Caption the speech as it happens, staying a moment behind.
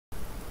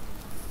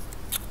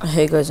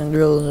Hey guys and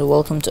girls, and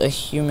welcome to a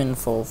Human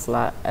Fall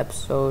Flat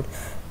episode.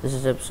 This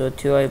is episode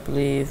 2, I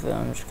believe.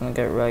 I'm just gonna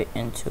get right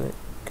into it.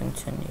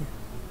 Continue.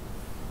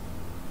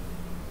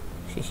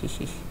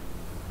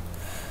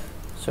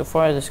 So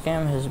far this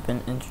game has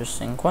been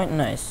interesting, quite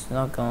nice,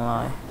 not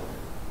gonna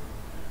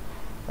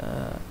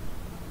lie.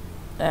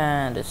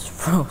 And it's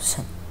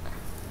frozen.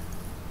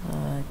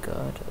 Oh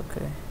god,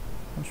 okay.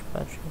 How much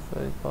battery have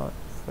I got?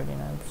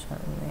 49%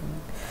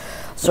 remaining.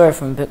 Sorry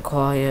if I'm a bit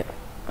quiet.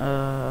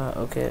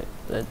 Okay,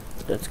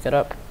 let's get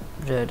up.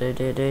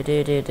 Okay.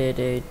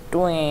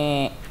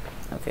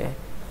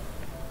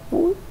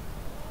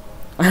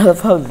 I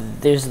love how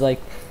there's like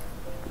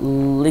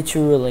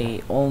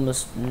literally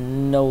almost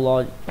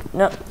no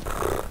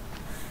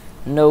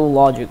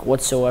logic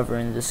whatsoever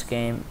in this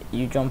game.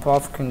 You jump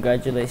off,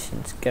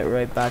 congratulations, get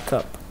right back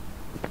up.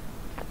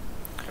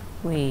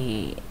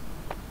 Wee.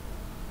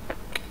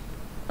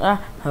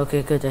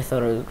 Okay, good. I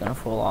thought I was gonna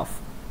fall off.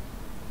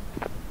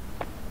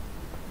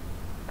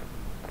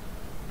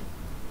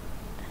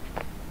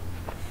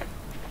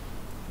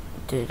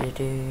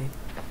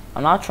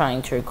 I'm not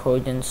trying to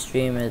record and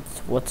stream it.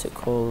 What's it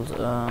called?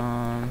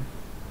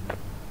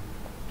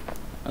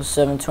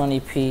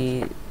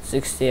 720p,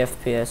 60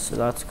 FPS. So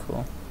that's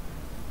cool.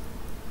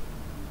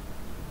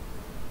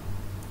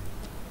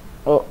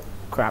 Oh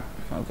crap!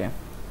 Okay.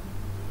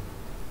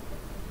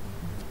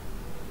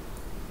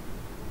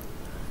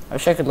 I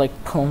wish I could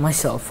like pull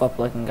myself up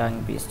like a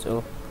gang beast.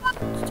 So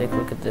let's take a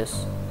look at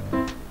this.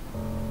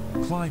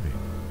 Climbing.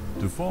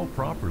 To fall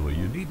properly,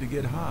 you need to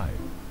get high.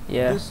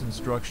 Yeah. This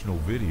instructional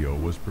video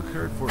was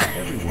prepared for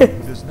everyone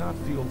who does not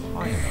feel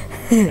high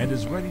enough and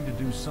is ready to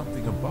do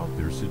something about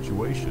their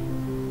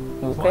situation.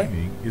 Okay.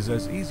 Climbing is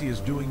as easy as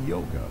doing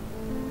yoga.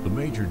 The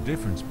major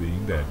difference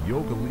being that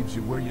yoga leaves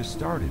you where you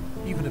started,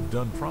 even if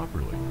done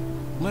properly.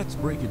 Let's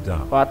break it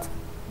down. What?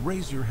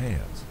 Raise your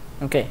hands.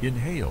 Okay.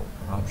 Inhale,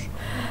 optional.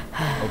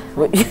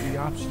 Approach the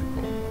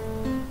obstacle.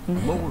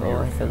 Lower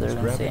your hands,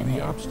 grabbing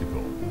the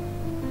obstacle.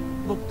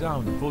 Look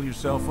down to pull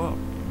yourself up.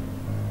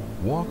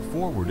 Walk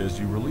forward as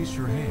you release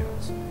your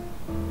hands.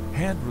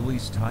 Hand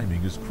release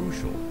timing is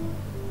crucial.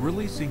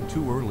 Releasing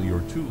too early or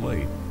too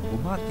late will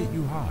not get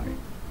you high,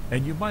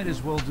 and you might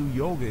as well do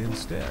yoga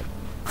instead.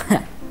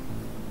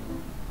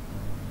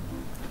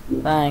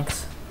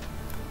 Thanks.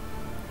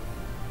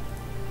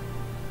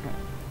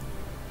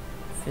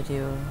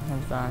 Video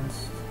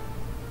advanced.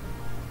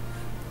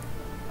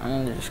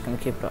 I'm just gonna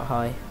keep it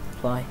high.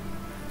 Apply.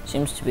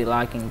 Seems to be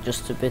lagging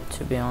just a bit,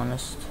 to be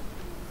honest.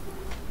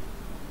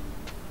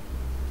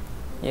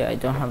 Yeah, I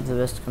don't have the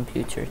best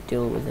computer.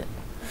 Deal with it.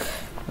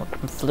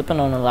 I'm flipping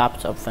on a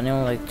laptop. If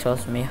anyone like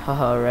tells me,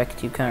 haha,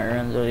 wrecked, you can't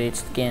run the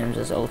latest games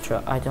as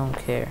Ultra, I don't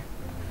care.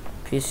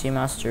 PC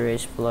Master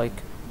Race, but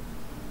like,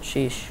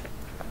 sheesh.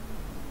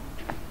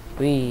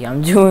 Wee,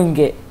 I'm doing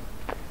it.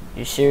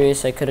 You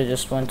serious? I could have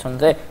just went on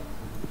there.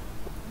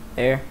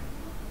 There.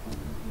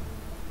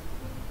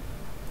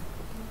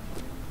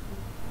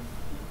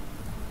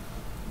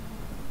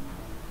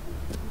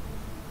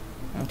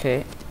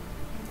 Okay.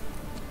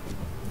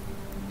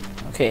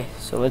 Okay,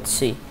 so let's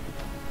see.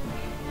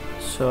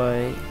 So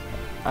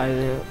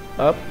I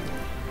up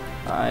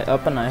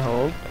and I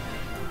hold.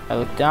 I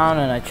look down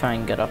and I try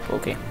and get up.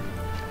 Okay.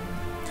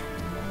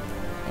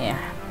 Yeah.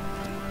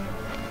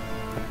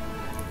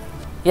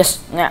 Yes.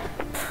 Yeah.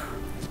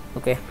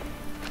 Okay.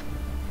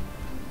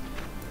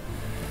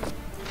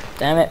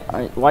 Damn it!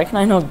 Why can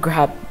I not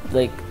grab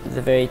like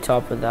the very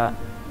top of that?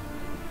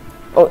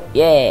 Oh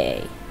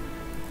yay!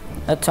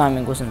 That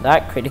timing wasn't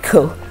that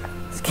critical.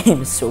 This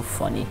game is so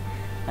funny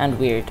and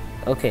weird.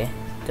 Okay.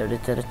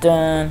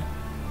 Dun.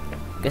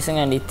 Guessing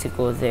I need to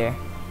go there.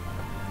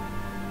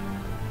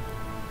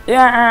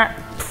 Yeah.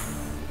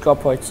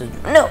 Dropheart said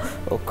no.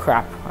 Oh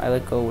crap! I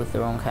let go with the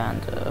wrong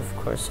hand. Of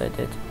course I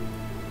did.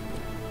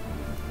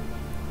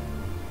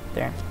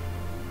 There.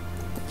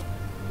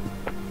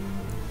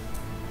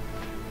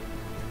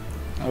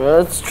 Well,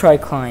 let's try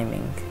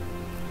climbing.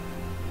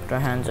 Put our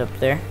hands up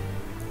there.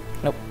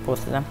 Nope,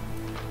 both of them.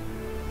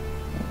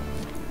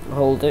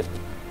 Hold it.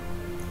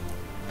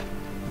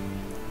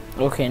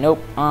 Okay, nope,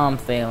 I'm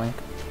failing.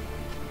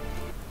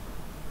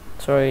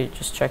 Sorry,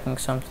 just checking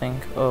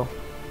something. Oh.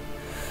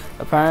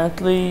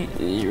 Apparently,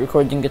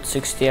 recording at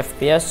 60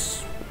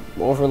 FPS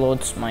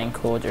overloads my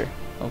encoder.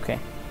 Okay.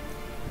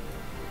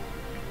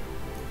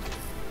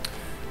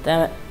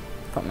 Damn it.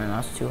 Put my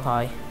mouse too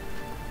high.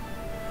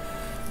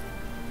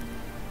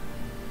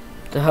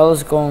 The hell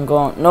is going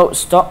on? No,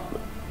 stop.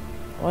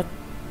 What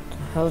the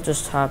hell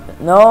just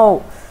happened?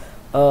 No!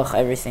 Ugh,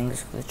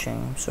 everything's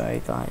glitching. I'm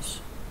sorry,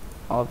 guys.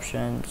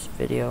 Options,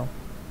 video,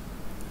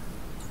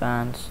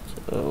 advanced.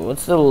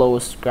 What's the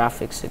lowest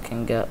graphics it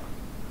can get?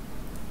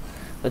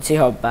 Let's see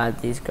how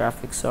bad these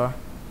graphics are.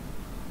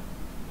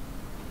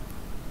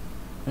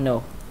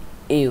 No.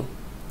 Ew.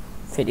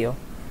 Video.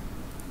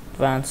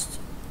 Advanced.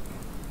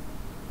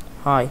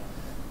 Hi.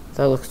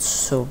 That looked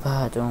so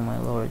bad, oh my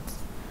lord.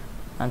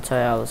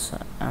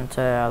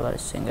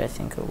 Anti-aliasing, I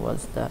think it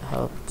was, that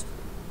helped.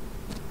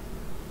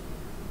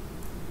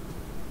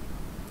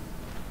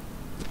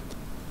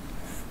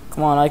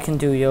 Come on, I can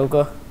do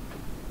yoga.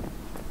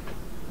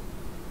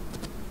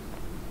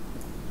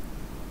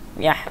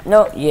 Yeah,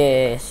 no,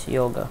 yes,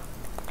 yoga.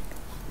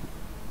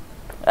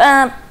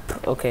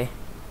 Okay.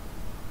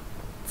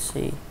 Let's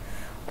see.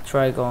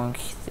 Try going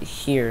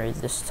here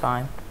this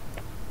time.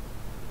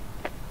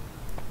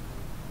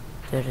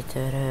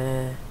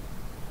 Da-da-da-da.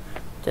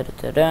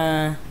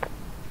 Da-da-da-da.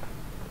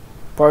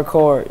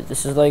 Parkour.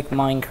 This is like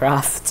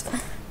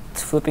Minecraft.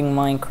 It's flipping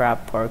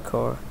Minecraft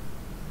parkour.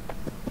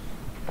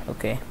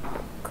 Okay.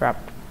 Crap.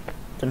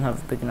 Didn't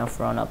have a big enough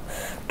run up.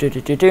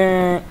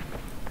 Da-da-da-da.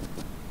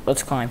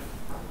 Let's climb.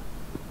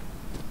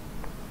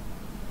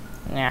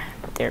 Nah,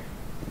 there.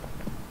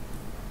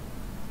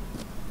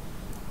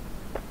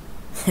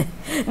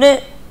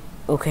 No.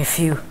 Okay,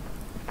 phew.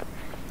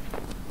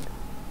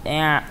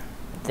 Yeah,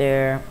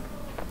 there.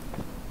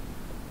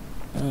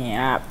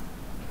 Yeah.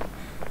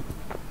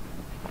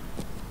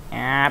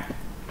 Yeah.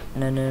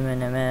 No, no, no,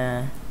 no,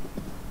 no.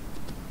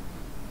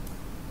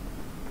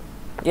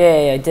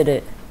 Yay, I did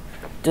it.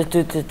 We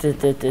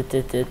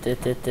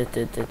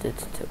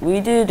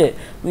did it.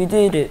 We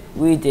did it.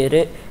 We did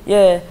it.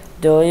 Yeah.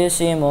 Do you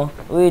see more?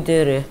 We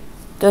did it.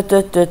 I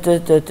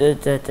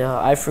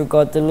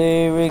forgot the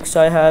lyrics.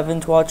 I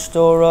haven't watched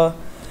Dora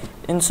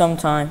in some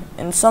time.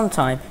 In some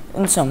time.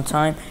 In some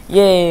time.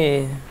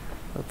 Yeah.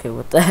 Okay,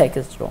 what the heck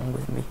is wrong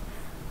with me?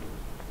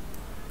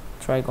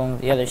 Try going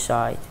the other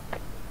side.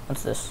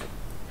 What's this?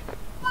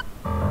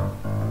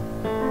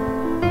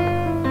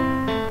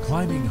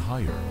 Climbing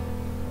higher.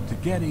 To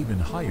get even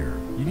higher,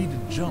 you need to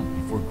jump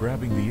before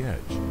grabbing the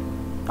edge.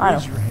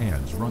 Raise your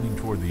hands running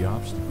toward the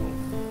obstacle.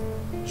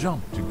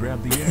 Jump to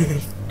grab the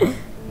edge.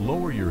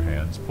 Lower your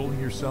hands, pulling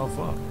yourself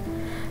up.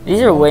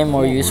 These are way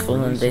more useful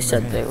than they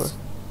said they were.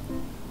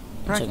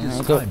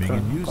 Practice timing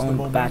and use the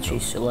momentum. Battery,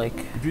 so like,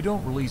 if you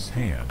don't release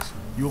hands,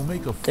 you'll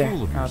make a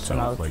fool of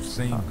yourself, like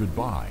saying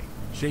goodbye,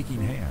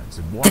 shaking hands,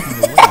 and walking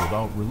away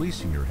without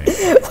releasing your hands.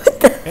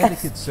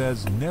 Etiquette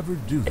says never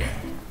do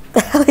that. What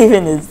the hell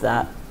even is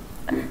that?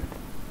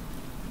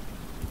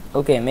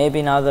 Okay,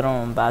 maybe now that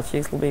I'm on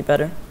batteries will be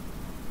better.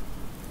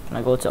 Can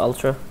I go to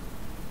ultra?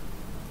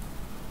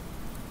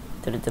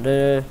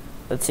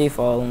 Let's see if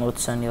I'll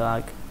notice any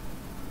lag.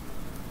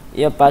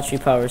 Yep, battery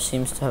power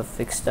seems to have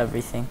fixed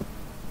everything.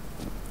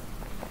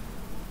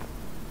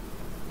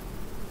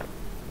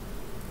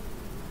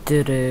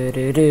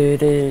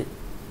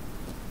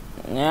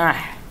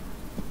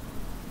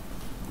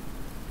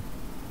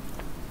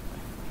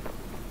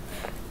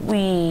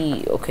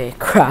 Wee. Okay,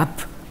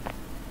 crap.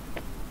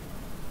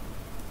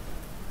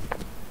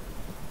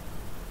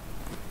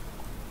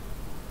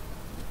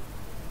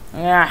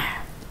 Yeah.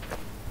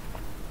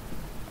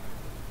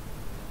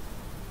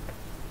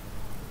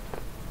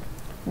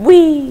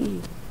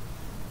 Wee.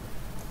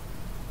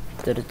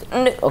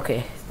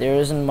 Okay, there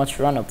isn't much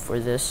run up for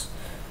this.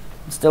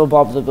 Still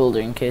Bob the Builder,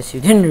 in case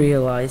you didn't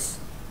realize.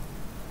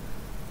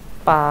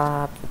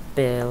 Bob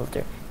the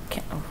Builder.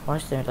 Why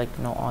is there like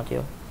no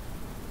audio?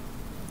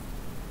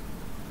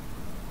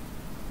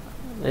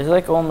 There's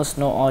like almost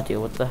no audio.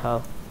 What the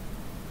hell?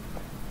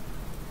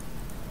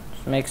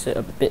 Just makes it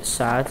a bit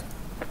sad.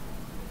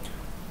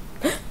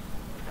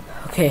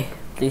 Okay,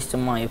 at least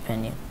in my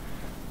opinion.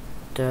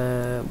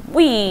 There.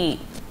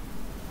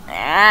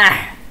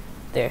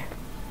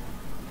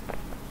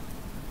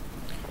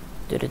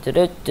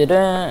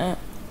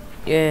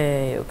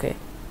 Yay, okay.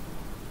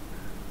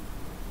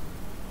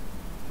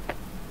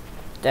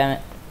 Damn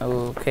it.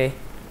 Okay.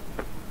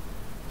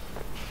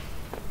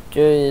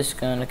 Just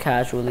gonna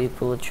casually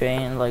pull a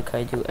train like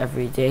I do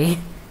every day.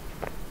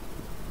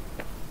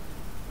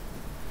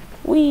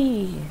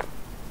 Whee!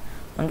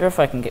 Wonder if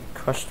I can get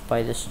crushed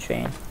by this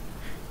train.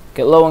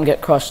 Get low and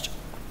get crushed.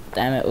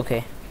 Damn it,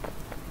 okay.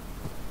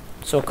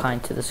 So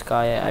kind to this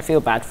guy. I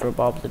feel bad for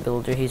Bob the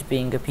Builder. He's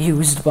being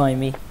abused by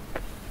me.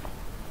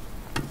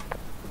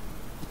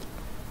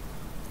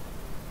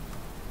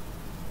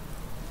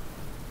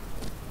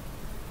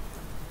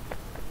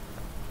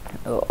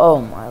 Oh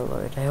my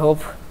lord, I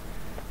hope.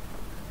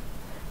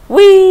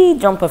 Whee!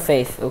 Jump of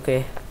faith,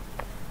 okay.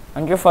 I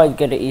wonder if I'd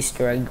get an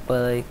Easter egg by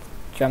like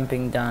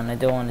jumping down. I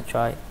don't want to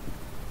try.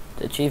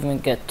 The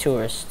achievement, get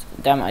tourist.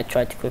 Damn it, I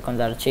tried to click on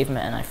that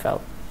achievement and I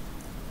fell.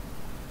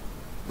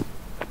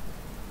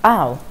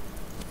 Ow!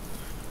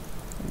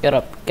 Get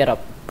up, get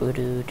up. I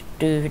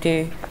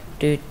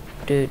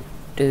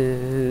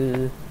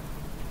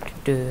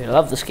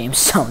love this game's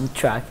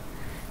soundtrack.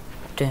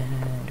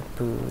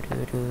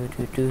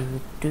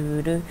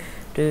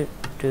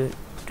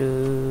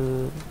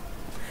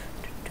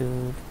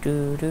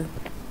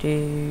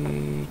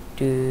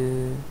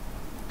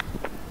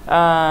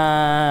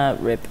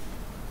 Rip.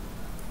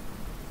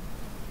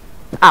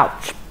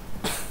 Ouch.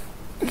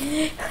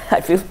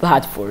 I feel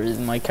bad for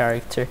my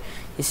character.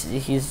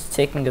 He's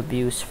taking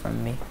abuse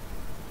from me.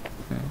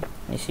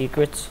 Any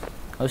secrets?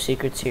 No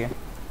secrets here,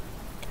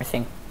 I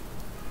think.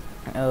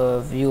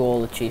 View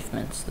all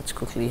achievements. Let's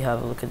quickly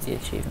have a look at the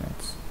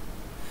achievements.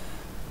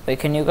 Wait,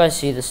 can you guys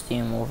see the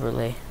Steam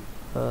overlay?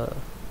 Oh, can you guys see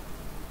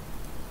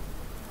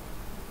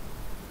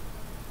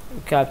the Steam overlay?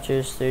 It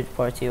captures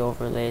third-party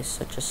overlays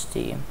such as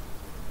Steam.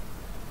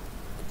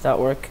 Did that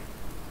work?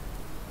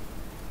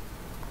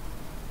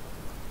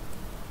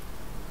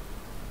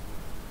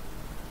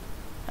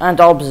 And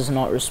OBS is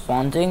not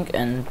responding,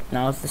 and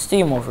now the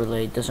Steam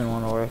overlay doesn't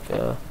want to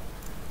work.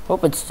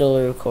 Hope it's still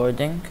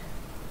recording.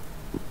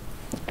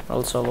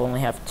 Also, I'll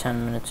only have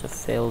 10 minutes of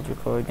failed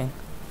recording.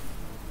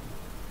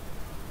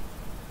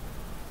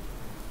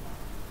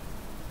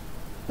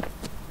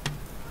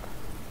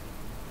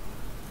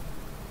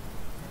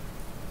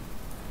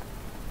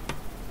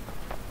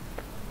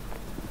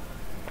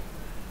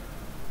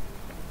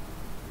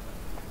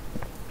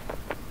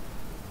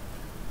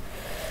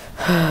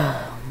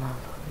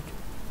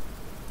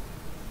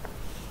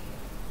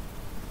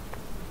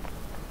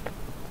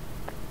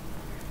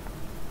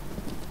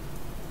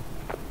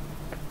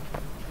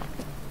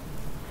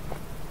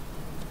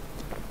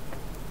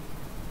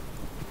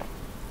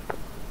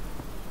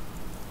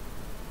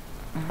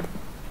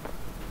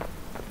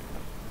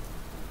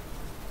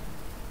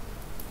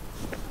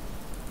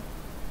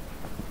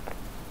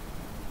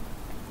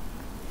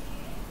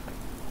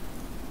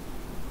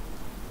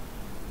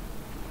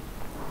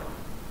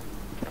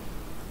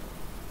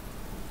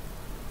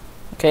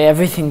 Okay,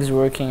 everything's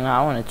working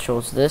now, and it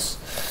shows this.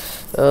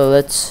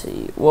 Let's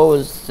see. What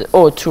was the...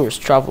 Oh,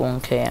 tourist travel on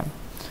KM.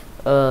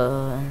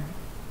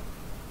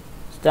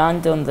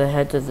 Stand on the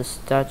head of the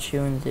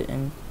statue in the...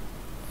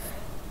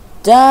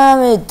 Damn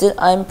it!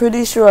 I'm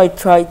pretty sure I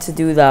tried to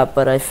do that,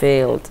 but I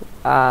failed.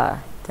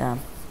 Ah,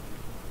 damn.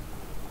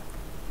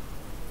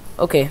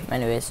 Okay,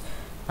 anyways.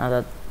 Now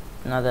that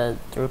the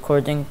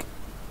recording...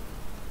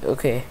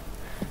 Okay.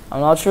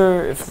 I'm not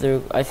sure if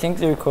the... I think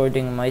the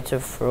recording might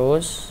have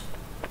froze.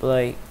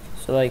 Like,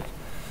 so like,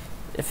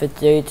 if it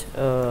did,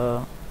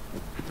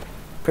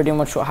 pretty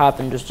much what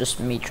happened was just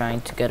me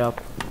trying to get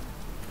up.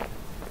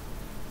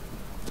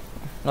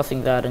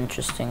 Nothing that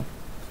interesting.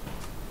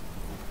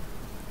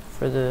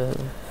 For the,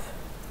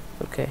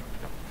 okay.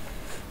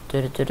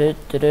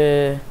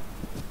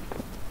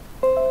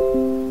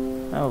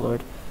 Oh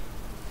lord.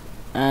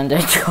 And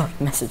I got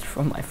a message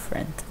from my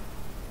friend.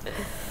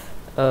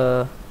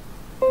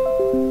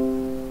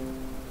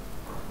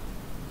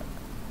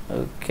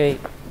 Okay.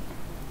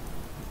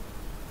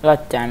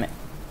 God damn it.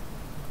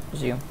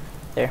 Resume.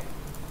 There.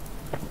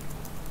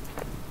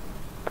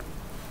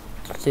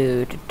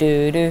 Do do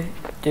do do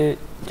do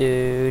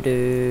do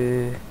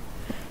do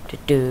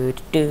do do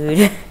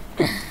do.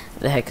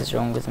 The heck is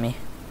wrong with me?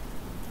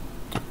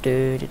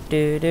 Do do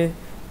do do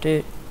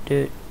do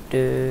do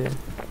do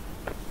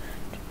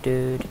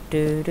do do do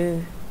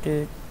do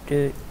do do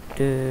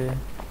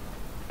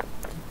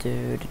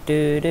do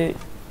do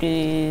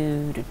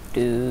do do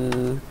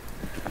do.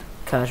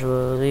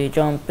 Casually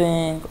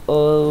jumping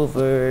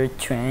over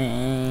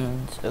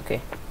trains.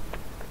 Okay,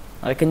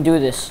 I can do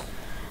this.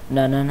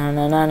 Na na na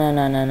na na na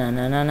na na na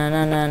na na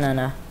na na na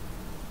na.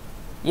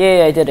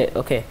 Yay, I did it.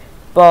 Okay.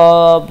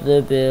 Bob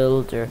the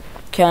Builder.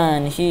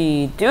 Can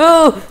he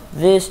do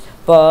this?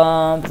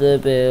 Bob the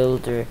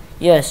Builder.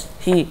 Yes,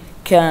 he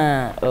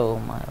can. Oh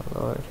my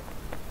lord.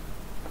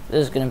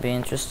 This is gonna be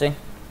interesting.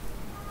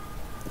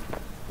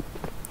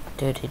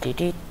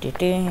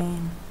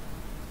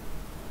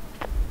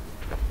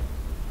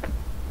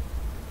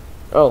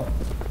 Oh.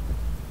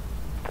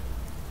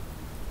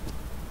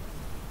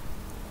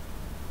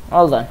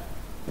 All done.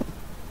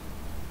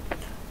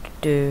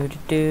 Do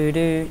do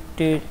do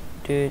do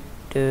do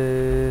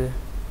do.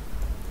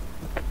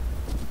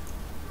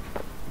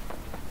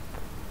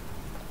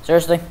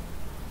 Seriously?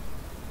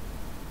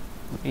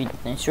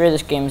 I'm sure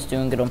this game is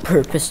doing it on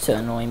purpose to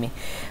annoy me.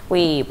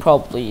 We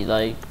probably,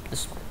 like,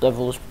 this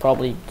level is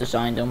probably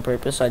designed on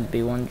purpose. I'd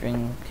be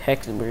wondering,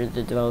 heck, were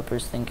the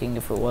developers thinking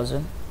if it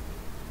wasn't?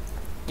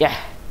 Yeah.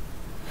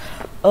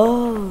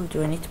 Oh,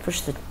 do I need to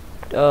push the...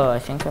 Oh, I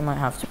think I might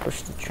have to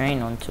push the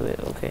train onto it.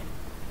 Okay.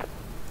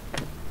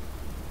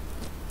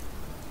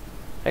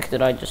 Heck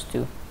did I just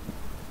do?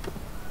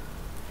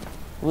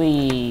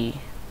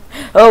 Whee!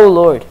 Oh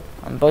lord!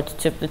 I'm about to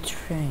tip the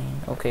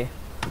train. Okay.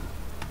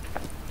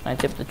 I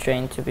tipped the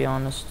train, to be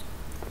honest.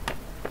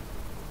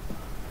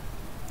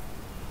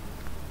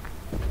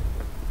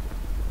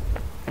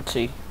 Let's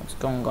see what's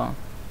going on.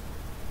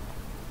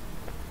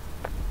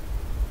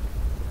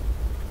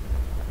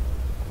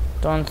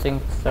 Don't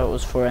think that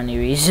was for any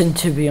reason,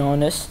 to be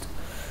honest.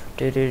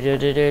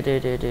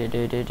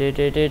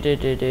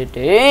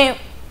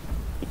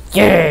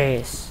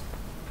 Yes.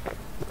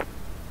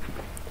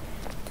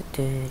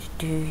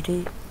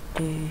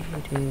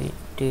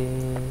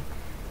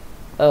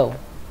 Oh,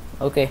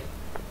 okay.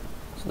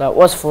 So that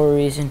was for a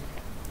reason.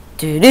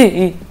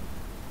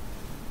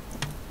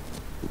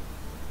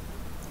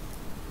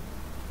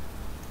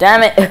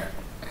 Damn it.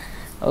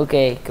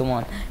 Okay, come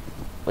on.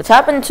 What's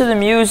happened to the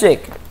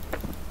music?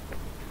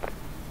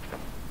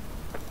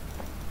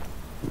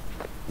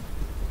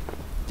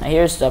 I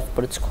hear stuff,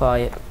 but it's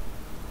quiet.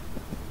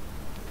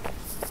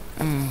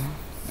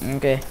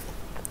 Okay.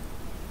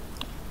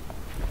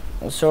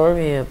 Well,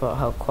 sorry about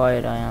how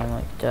quiet I am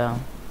like that.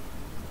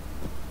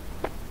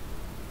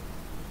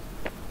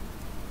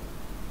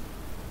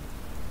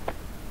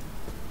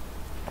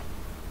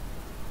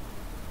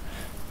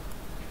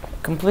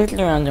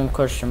 Completely random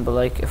question, but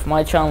like, if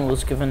my channel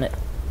was given it,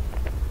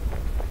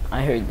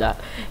 I heard that.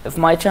 If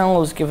my channel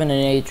was given an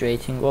age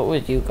rating, what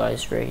would you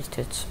guys rate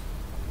it?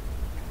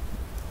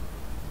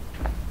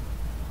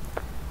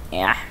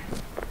 Yeah.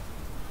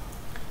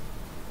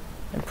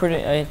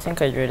 I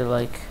think I'd rate it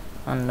like,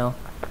 I don't know,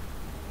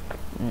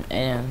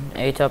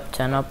 8 up,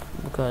 10 up,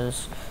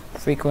 because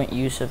frequent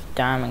use of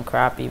damn and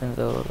crap, even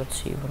though,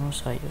 let's see, when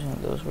was I using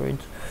those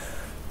words?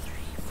 3,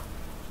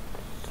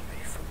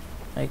 4,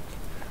 like,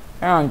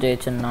 around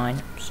 8 and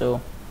 9,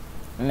 so,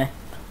 meh.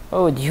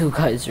 What would you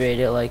guys rate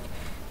it? Like,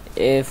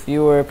 if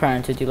you were a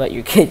parent, would you let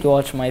your kid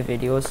watch my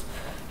videos?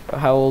 Or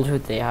how old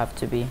would they have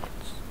to be?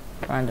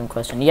 Random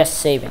question. Yes,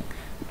 saving.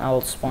 I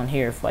will spawn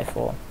here if I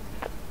fall.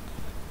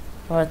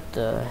 What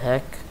the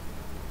heck?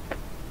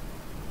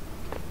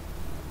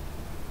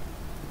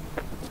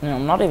 No,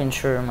 I'm not even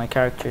sure my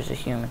character is a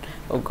human.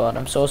 Oh god,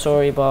 I'm so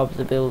sorry, Bob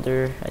the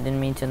Builder. I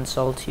didn't mean to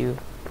insult you.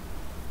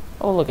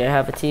 Oh look, I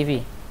have a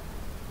TV.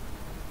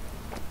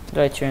 Did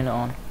I turn it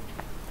on?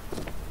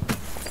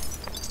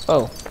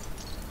 Oh.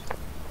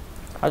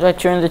 How do I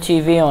turn the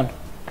TV on?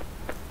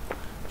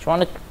 Just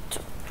want to...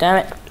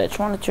 Damn it. I just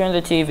want to turn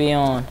the TV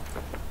on.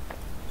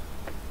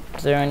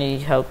 Is there any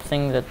help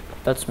thing that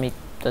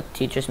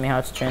teaches me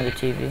how to turn the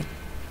TV?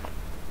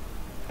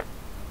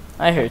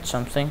 I heard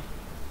something.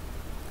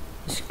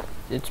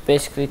 It's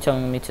basically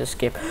telling me to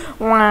skip.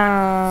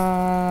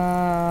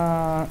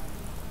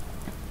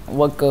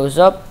 What goes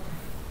up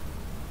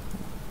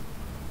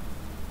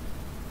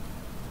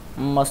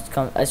must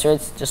come. I swear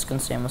it's just gonna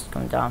say must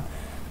come down.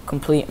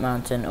 Complete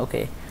mountain.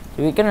 Okay.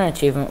 Do we get an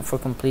achievement for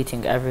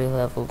completing every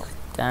level?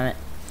 Damn it.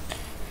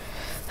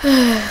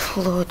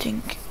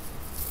 Loading.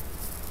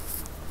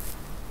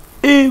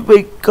 Oh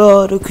my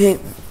god. Okay.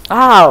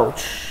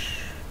 Ouch.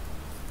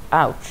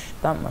 Ouch.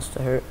 That must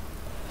have hurt.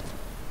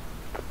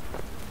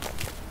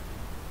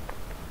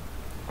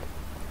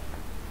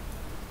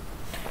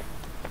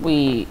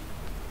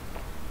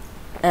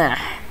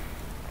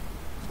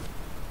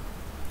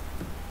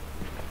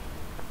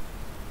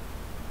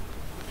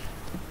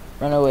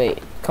 Run away.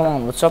 Come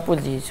on, what's up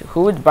with these?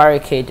 Who would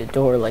barricade a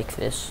door like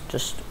this?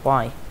 Just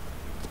why?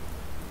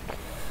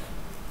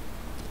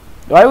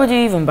 Why would you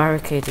even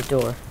barricade a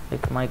door?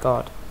 Like, my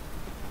god.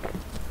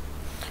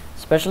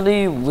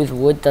 Especially with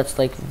wood that's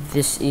like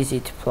this easy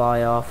to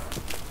ply off.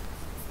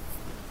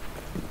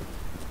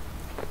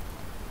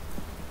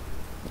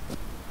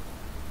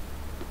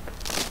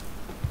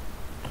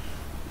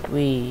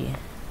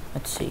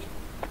 Let's see.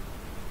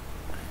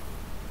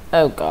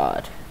 Oh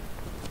god.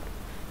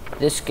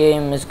 This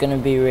game is gonna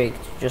be rigged,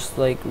 just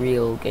like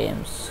real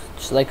games.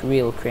 Just like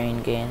real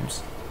crane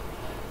games.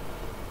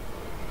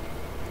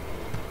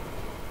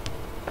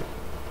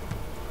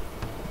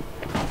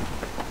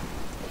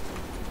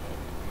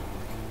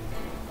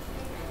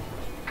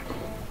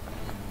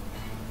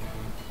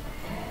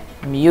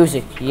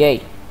 Music,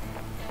 yay.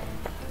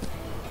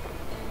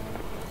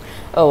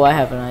 Oh, I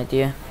have an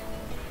idea.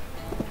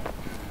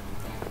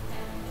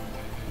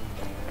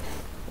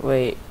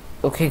 Wait,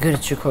 okay, good,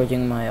 it's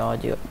recording my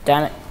audio.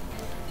 Damn it.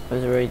 I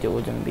was worried it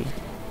wouldn't be.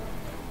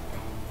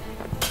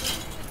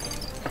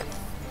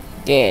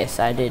 Yes,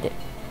 I did it.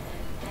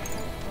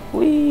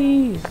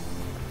 Whee!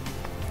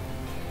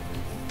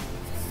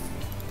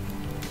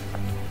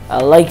 I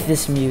like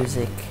this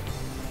music.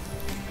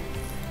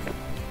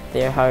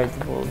 They're hard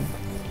volume.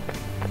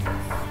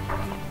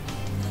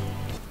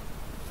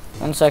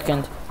 1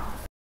 second.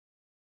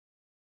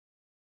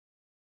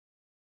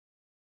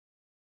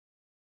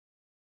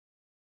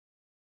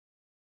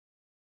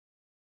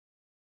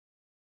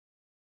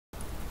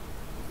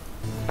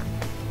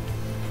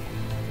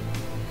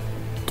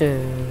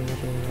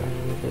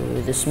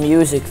 This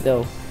music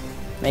though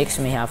makes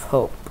me have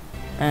hope,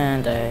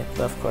 and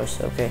of course,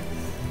 okay.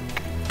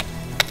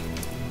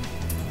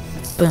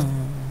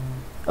 Boom.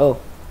 Oh,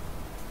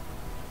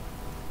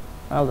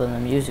 well then the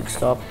music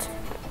stopped.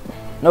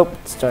 Nope,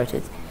 it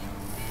started.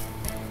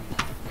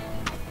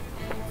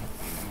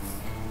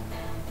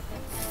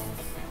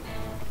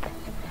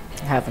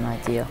 I have an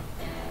idea.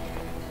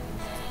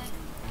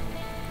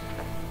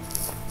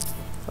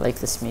 I like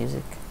this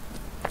music.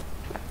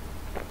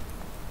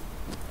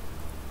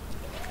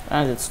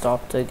 And it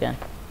stopped again.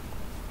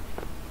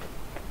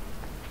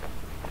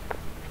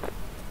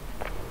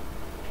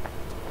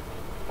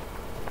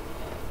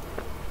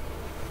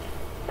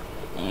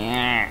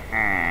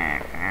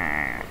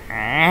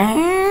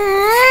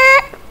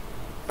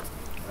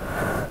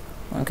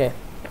 Okay.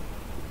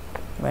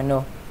 Right,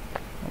 no.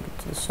 I'll get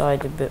to the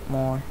side a bit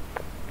more.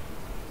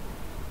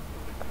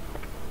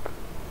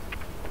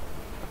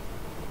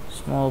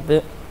 Small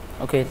bit.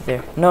 Okay,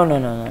 there. No.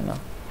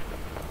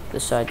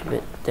 This side a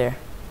bit. There.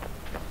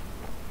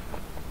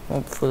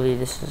 Hopefully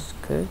this is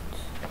good.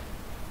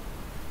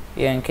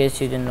 Yeah, in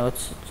case you didn't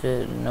notice,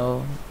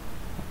 I'm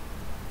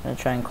gonna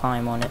try and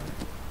climb on it.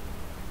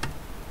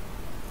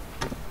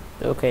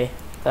 Okay,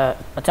 that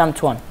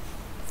attempt 1,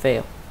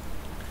 fail.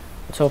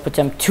 Let's hope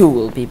attempt 2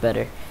 will be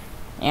better.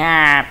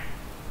 Yeah.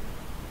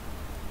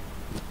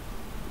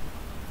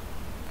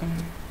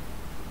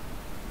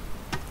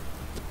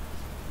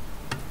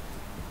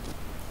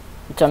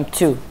 attempt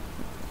 2.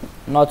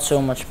 Not so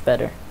much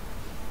better.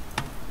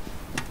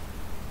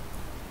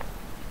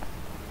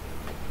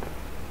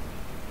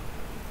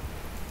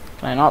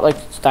 Can I not like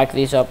stack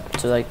these up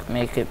to like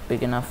make it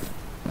big enough?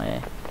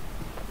 Nah.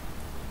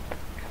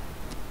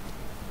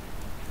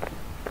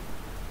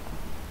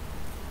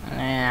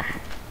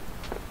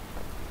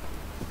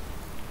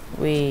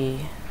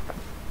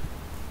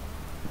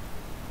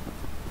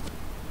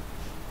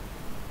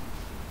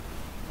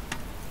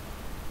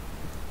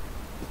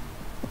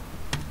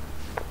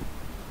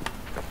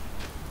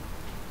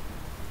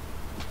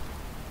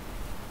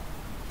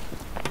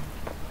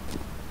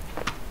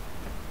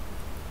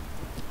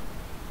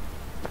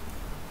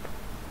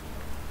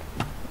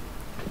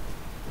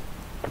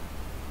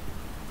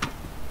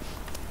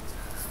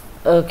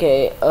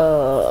 Okay,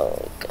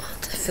 God,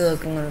 I feel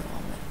like I'm gonna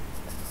vomit.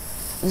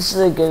 This is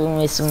like giving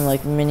me some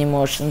like mini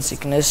motion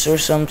sickness or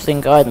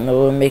something, I don't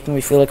know, making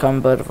me feel like I'm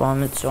about to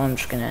vomit, so I'm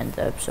just gonna end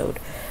the episode.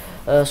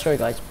 Sorry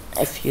guys,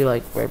 if you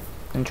like were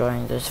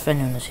enjoying this, if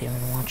anyone is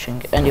even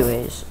watching.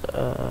 Anyways,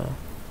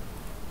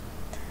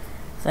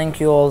 thank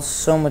you all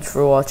so much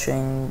for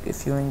watching.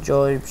 If you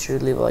enjoyed, be sure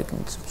to leave a like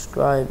and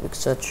subscribe,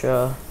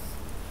 etc.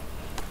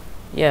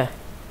 Yeah.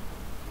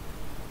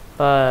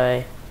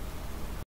 Bye.